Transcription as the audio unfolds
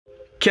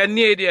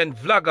Canadian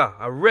vlogger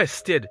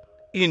arrested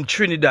in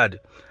Trinidad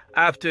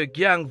after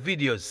gang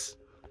videos.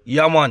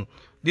 Yeah man,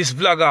 this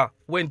vlogger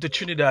went to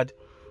Trinidad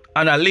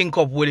and I link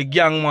up with the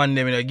gang man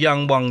them and a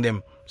gang bang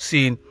them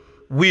scene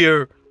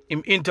where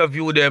him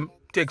interview them,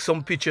 take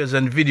some pictures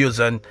and videos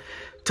and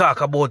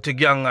talk about the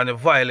gang and the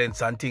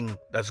violence and thing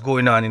that's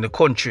going on in the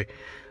country.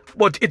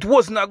 But it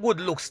wasn't a good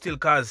look still,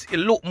 cause it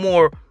looked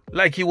more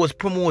like he was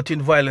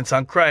promoting violence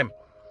and crime.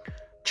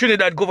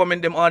 Trinidad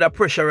government them under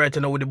pressure right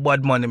now with the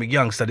bad man, them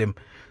gangster them.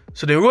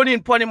 So they run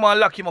in upon him and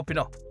lock him up, you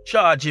know.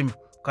 Charge him,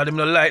 cause them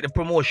don't like the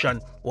promotion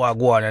what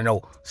go on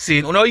now. See,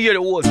 you know, hear the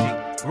whole thing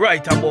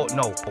right about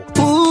now.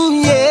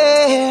 Ooh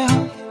yeah.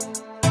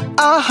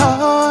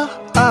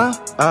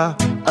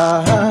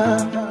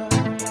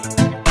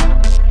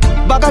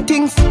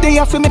 BaggaThingz, they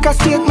have to make a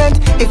statement.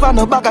 If I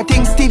know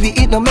BaggaThingz TV,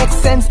 it no make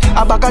sense.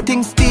 A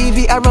BaggaThingz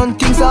TV, I run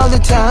things all the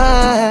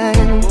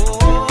time.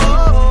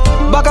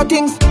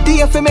 BaggaThingz, they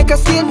have to make a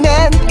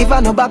statement. If I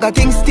know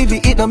BaggaThingz TV,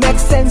 it no make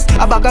sense.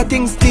 A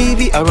BaggaThingz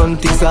TV, I run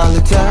things all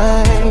the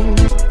time.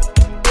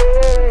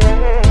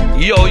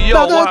 Yo,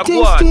 what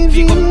go on?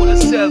 Big up for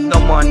yourself now,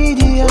 man.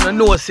 You wanna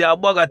know, say, a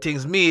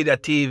BaggaThingz Media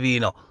TV, you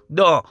know.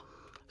 Duh.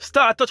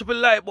 Start touch up the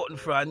like button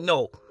for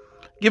now.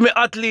 Give me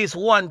at least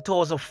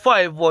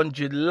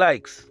 1,500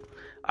 likes.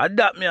 And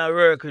that me I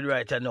work with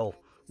right now.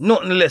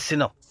 Nothing less, you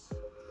know.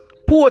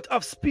 Port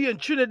of Spain,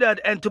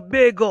 Trinidad and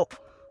Tobago,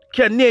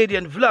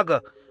 Canadian vlogger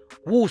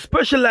who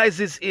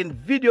specializes in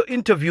video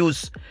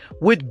interviews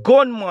with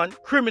gunmen,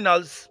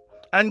 criminals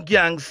and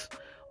gangs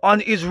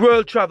on his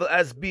world travel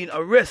has been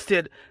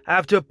arrested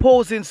after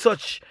posing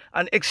such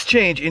an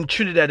exchange in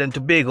Trinidad and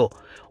Tobago.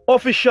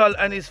 Official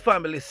and his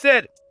family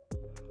said.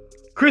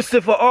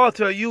 Christopher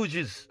Arthur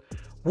Hughes,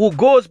 who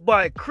goes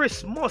by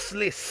Chris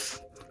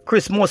Muslis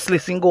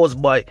goes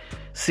by,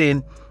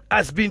 saying,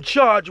 has been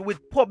charged with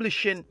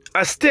publishing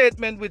a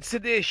statement with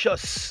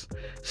seditious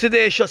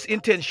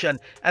intention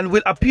and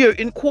will appear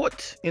in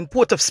court in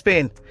Port of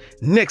Spain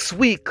next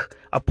week,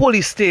 a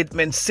police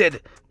statement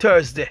said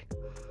Thursday.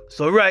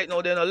 So right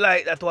now they don't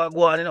like that what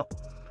go on, you know.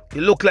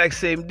 It look like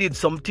same did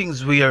some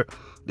things where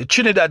the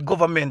Trinidad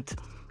government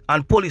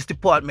and police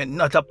department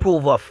not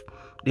approve of.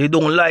 They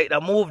don't like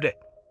that move there.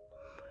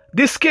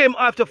 This came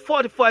after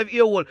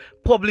 45-year-old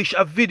published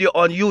a video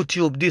on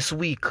YouTube this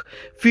week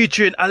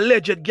featuring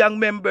alleged gang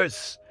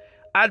members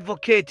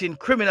advocating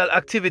criminal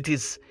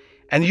activities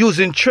and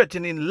using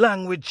threatening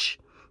language.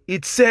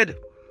 It said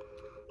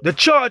the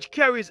charge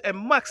carries a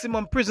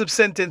maximum prison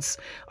sentence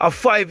of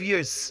 5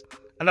 years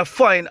and a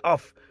fine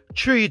of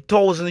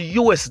 $3,000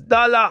 US.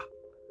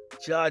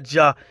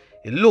 Jaja,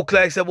 it look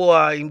like some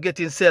boy him get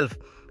himself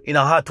in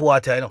a hot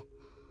water, you know.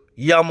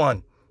 Yeah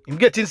man. Him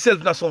get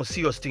himself in some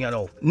serious thing, you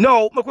know.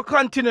 Now, we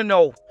continue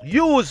now.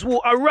 Hughes, who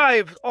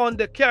arrived on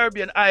the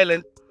Caribbean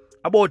island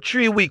about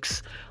 3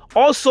 weeks,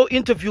 also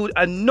interviewed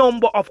a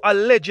number of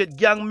alleged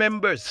gang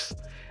members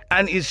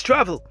and his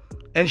travel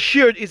and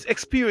shared his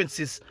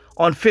experiences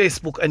on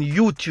Facebook and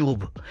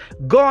YouTube,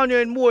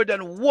 garnering more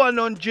than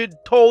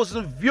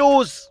 100,000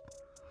 views.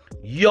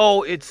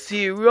 Yo, it's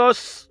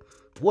serious.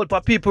 What for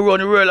people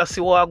around the world I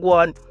see what go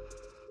on,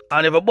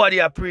 and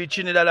everybody are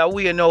preaching it that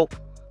way now.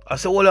 I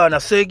say, hold on, I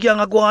say,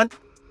 gang, go on.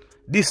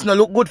 This no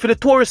look good for the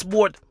tourist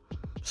board.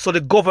 So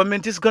the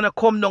government is going to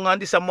come down on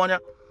this money.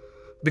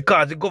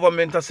 Because the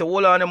government I say,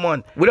 hold on,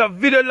 man. With a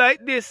video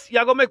like this,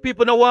 you're going to make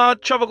people not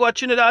want to travel go to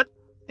Trinidad?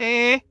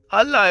 I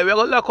lie, we're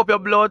going to lock up your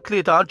blood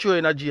plate and throw you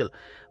in a jail.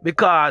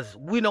 Because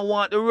we don't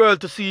want the world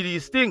to see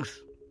these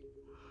things.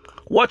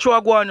 Watch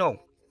what go on now.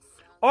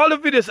 All the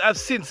videos have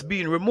since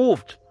been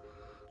removed.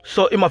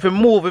 So him have to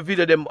move the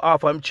video them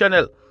off his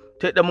channel.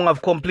 Take them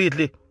off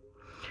completely.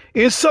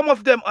 In some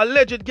of them,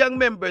 alleged gang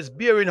members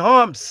bearing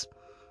arms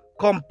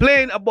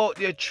complain about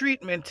their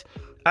treatment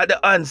at the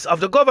hands of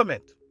the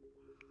government.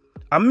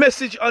 A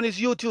message on his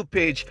YouTube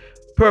page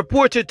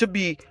purported to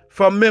be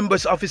from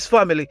members of his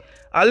family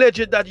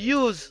alleged that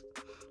Hughes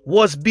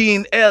was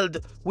being held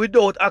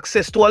without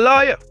access to a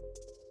lawyer.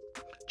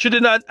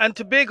 Trinidad and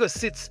Tobago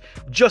sits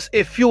just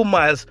a few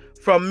miles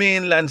from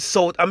mainland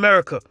South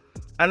America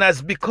and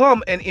has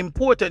become an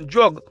important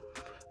drug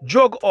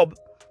hub,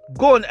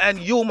 gun and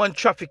human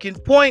trafficking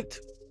point.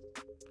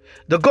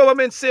 The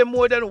government say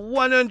more than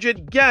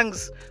 100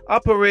 gangs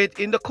operate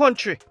in the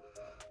country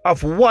of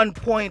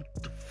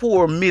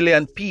 1.4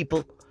 million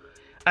people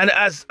and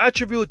has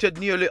attributed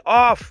nearly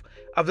half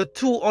of the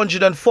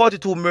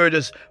 242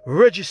 murders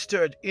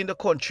registered in the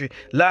country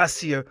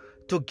last year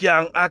to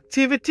gang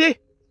activity.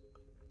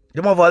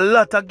 Them have a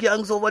lot of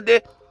gangs over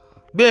there.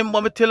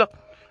 Remember me tell you,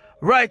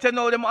 right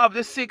now them have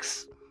the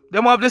 6,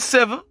 them have the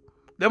 7,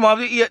 them have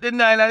the 8, the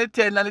 9, and the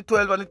 10, and the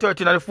 12, and the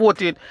 13, and the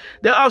 14.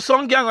 They have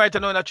some gang right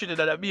now in the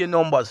Trinidad that be in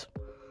numbers.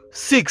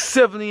 6,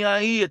 7,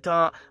 and 8,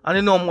 and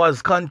the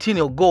numbers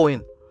continue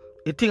going.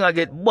 The thing I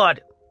get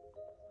bad.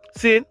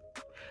 See?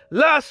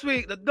 Last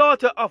week, the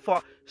daughter of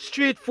a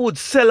street food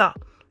seller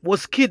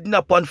was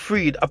kidnapped and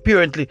freed,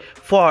 apparently,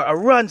 for a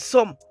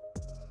ransom.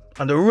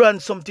 And the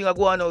ransom thing I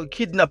go on now,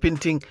 kidnapping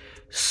thing.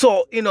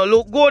 So, you know,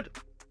 look good.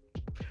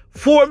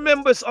 4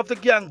 members of the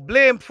gang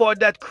blamed for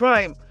that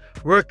crime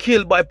were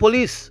killed by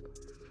police.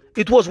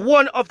 It was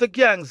one of the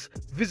gangs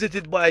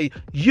visited by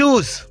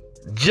youths.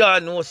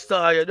 John no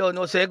star, you don't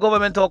know, say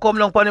government will come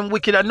down on him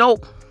wicked and now.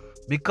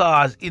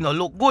 Because it no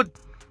look good.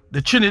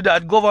 The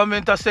Trinidad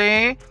government are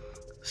saying,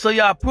 so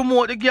you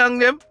promote the gang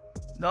them.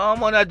 No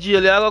man a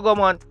jail, you go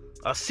man.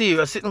 I see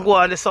you sitting go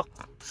on this.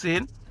 See?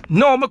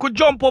 Now I could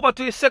jump over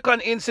to the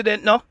second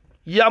incident now.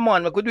 Yeah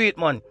man, I could do it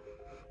man.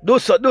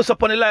 Those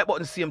up on the like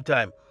button same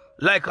time.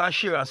 Like and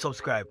share and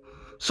subscribe.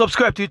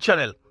 Subscribe to the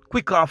channel.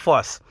 Quick and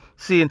fast.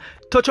 See?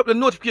 Touch up the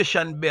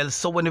notification bell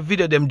so when the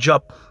video them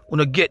drop, you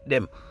know get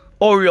them.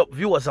 Hurry up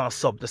viewers and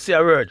sub to say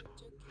a word.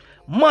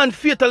 Man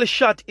fatally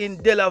shot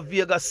in De La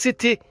Vega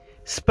City,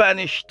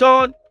 Spanish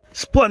Town.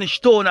 Spanish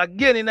Town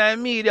again in the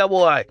media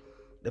boy.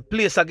 The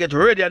place I get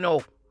ready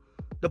now.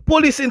 The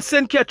police in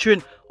St.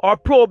 Catherine are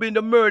probing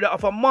the murder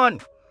of a man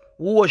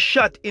who was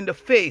shot in the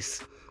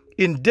face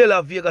in De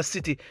La Vega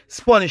City,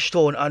 Spanish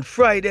Town on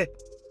Friday.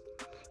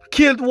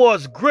 Killed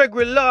was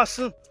Gregory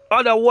Lawson,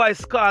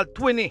 otherwise called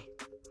Twinny,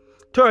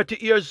 30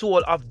 years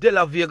old of De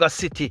La Vega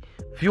City.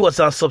 Viewers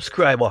and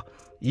subscriber.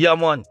 Yeah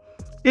man.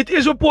 It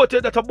is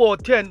reported that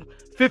about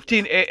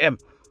 10:15 a.m.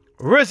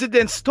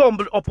 residents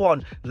stumbled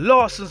upon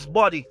Lawson's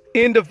body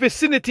in the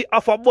vicinity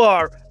of a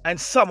bar and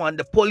summoned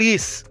the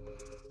police.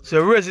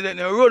 So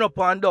residents run up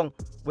and down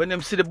when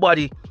them see the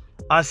body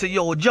and say,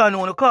 yo, John,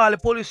 wanna call the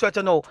police right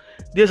now?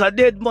 There's a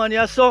dead man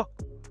here, so.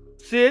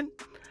 See?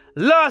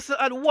 Lawson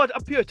had what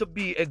appeared to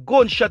be a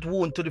gunshot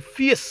wound to the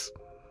face.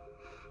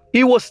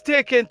 He was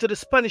taken to the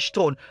Spanish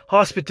Town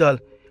Hospital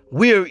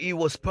where he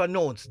was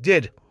pronounced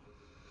dead.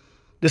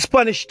 The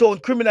Spanish Town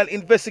Criminal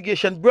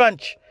Investigation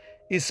Branch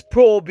is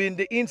probing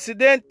the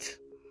incident.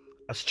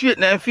 A straight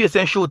in his face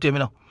and shoot him, you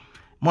know.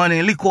 Man,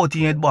 he lick out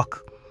his head back.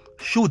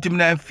 Shoot him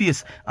in his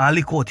face and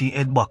lick out his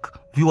head back.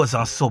 Viewers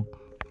and sub.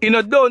 In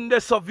a done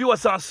this of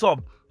viewers and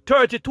sub,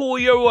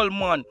 32-year-old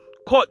man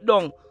cut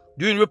down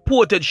during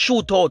reported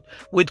shootout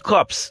with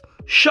cops.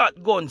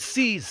 Shotgun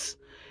seized.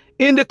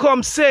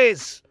 Indicom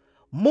says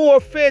more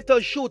fatal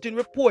shooting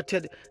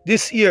reported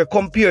this year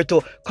compared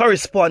to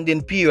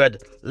corresponding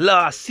period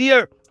last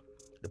year.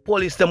 The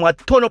police them had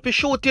turn up a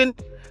shooting.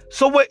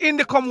 So what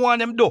Indicom want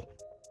them do?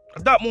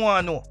 That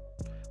want know.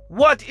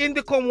 What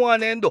Indicom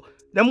want them do?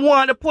 Them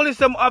want the police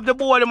them have the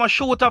boy them a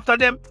shoot after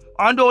them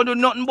and don't do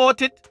nothing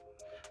about it.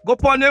 Go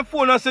upon them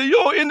phone and say,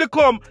 yo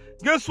Indicom,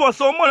 guess what?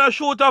 Some man a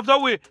shoot after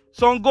we,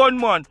 some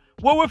gunman.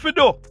 What we fi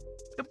do?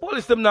 The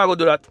police them not go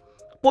do that.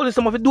 Police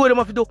them have to do what them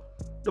have to do.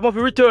 Them have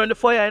to return the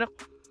fire, you know.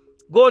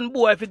 Gun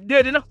boy if it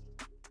dead, you know.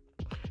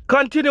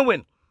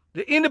 Continuing,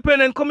 the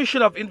Independent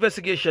Commission of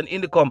Investigation,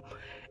 Indicom,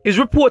 is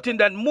reporting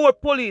that more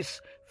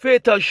police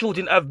fatal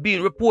shootings have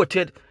been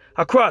reported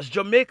across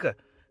Jamaica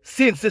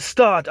since the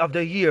start of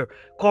the year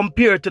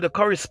compared to the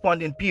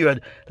corresponding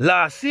period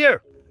last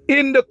year.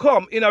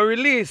 Indicom, in a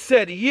release,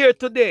 said year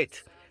to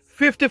date,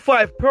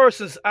 55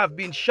 persons have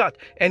been shot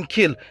and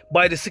killed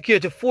by the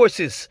security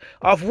forces,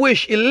 of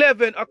which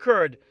 11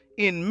 occurred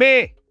in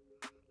May.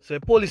 So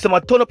the police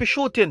have turned up a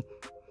shooting.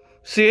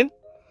 See?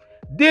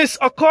 This,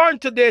 according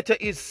to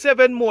data, is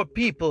 7 more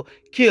people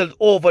killed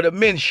over the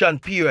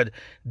mentioned period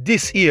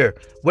this year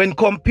when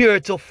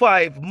compared to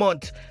 5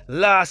 months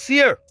last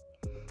year,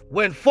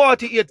 when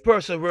 48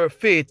 persons were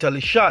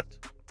fatally shot.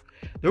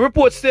 The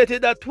report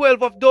stated that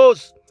 12 of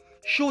those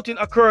shootings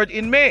occurred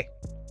in May.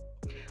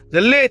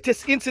 The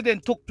latest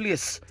incident took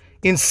place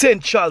in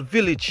Central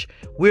Village,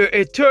 where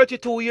a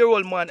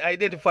 32-year-old man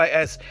identified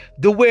as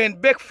Dwayne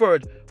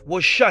Beckford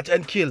was shot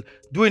and killed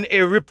during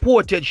a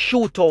reported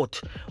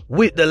shootout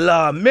with the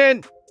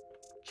lawmen.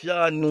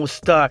 John no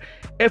star.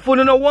 If you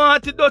don't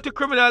want the dirty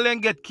criminal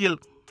and get killed,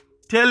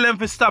 tell them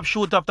to stop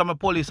shoot after my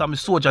police and my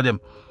soldier them.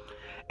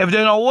 If they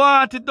don't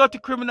want the dirty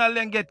criminal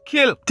and get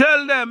killed,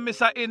 tell them,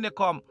 Mr.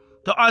 Indicom,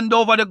 to hand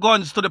over the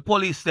guns to the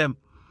police them.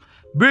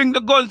 Bring the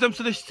guns them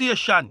to the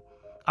station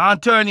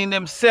and turn in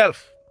themselves.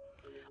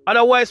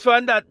 Otherwise,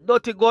 from that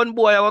dirty gun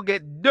boy, I will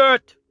get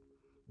dirt.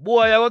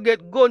 Boy, I will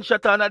get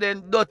gunshot and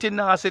then dirty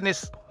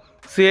nastiness.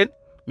 See?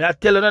 Me I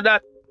tell you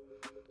that.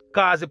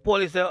 Because the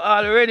police them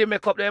already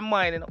make up their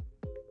mind, you know.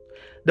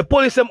 The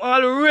police them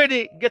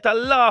already get a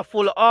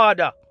lawful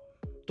order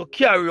to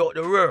carry out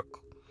the work.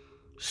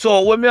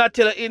 So when me I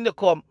tell you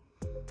Indicom,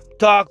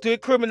 talk to the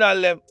criminal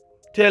them,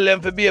 tell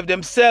them to behave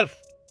themselves.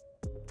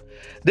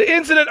 The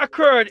incident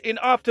occurred in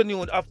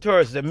afternoon of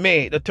Thursday,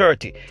 May the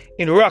 30th,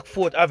 in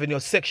Rockford Avenue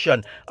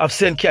section of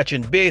St.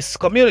 Catherine Base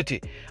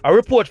Community. A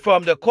report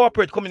from the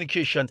Corporate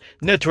Communication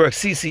Network,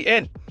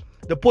 CCN,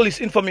 the police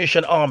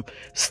information arm,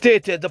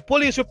 stated the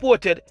police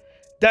reported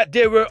that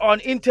they were on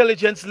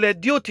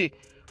intelligence-led duty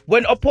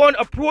when, upon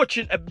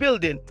approaching a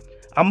building,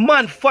 a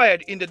man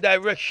fired in the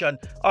direction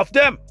of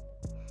them.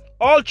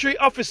 All 3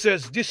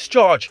 officers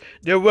discharged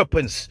their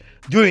weapons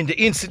during the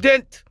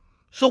incident.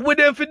 So what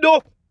them for do?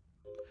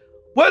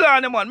 Well,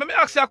 on man, let me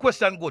ask you a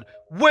question good.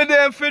 What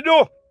them for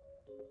do?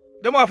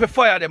 Them have to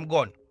fire them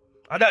gun.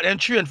 And that them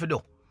trained for do.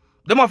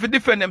 Them have to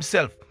defend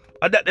themselves.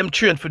 And that them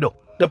trained for do.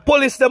 The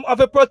police them have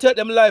to protect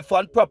them life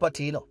and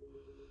property, you know.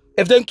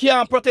 If them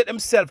can't protect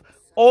themselves,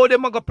 how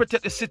them are going to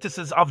protect the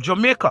citizens of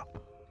Jamaica?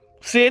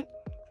 See?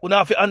 We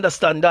have to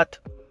understand that.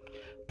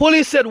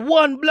 Police said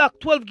one black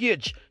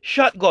 12-gauge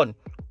shotgun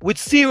with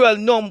serial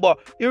number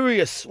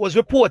erase was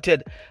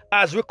reported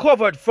as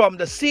recovered from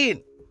the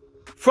scene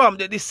from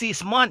the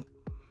deceased man.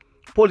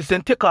 Police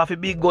then take off a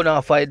big gun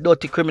off a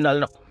dirty criminal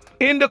now.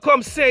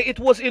 Indicom say it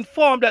was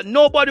informed that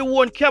nobody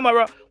worn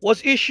camera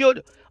was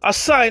issued,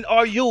 assigned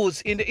or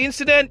used in the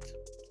incident.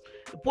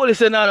 The police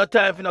say no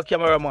time for no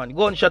cameraman.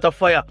 Gunshot of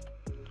fire.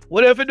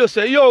 Whatever they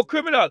say, yo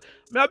criminal,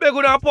 I beg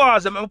you to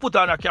pause and put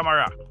on a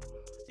camera.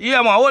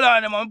 Yeah man, hold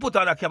on man, put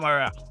on a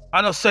camera.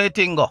 I know say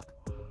thing go.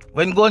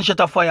 When gunshot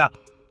of fire,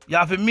 you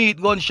have to meet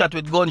gunshot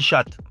with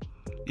gunshot.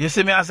 You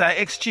see me as I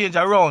exchange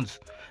of rounds.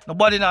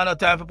 Nobody now no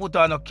time to put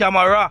on a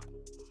camera.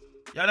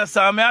 You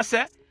understand me I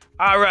say?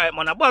 Alright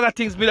man,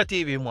 BaggaThingz Media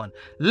TV man.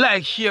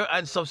 Like, share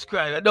and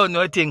subscribe. I don't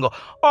know a thing go.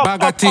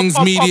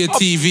 BaggaThingz Media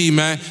TV,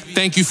 man.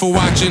 Thank you for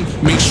watching.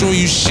 Make sure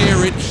you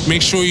share it.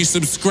 Make sure you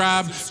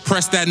subscribe.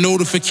 Press that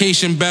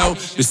notification bell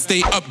to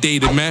stay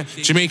updated, man.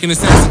 Jamaican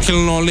assassin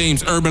killing all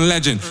names. Urban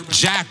legend.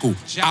 Jackal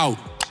out.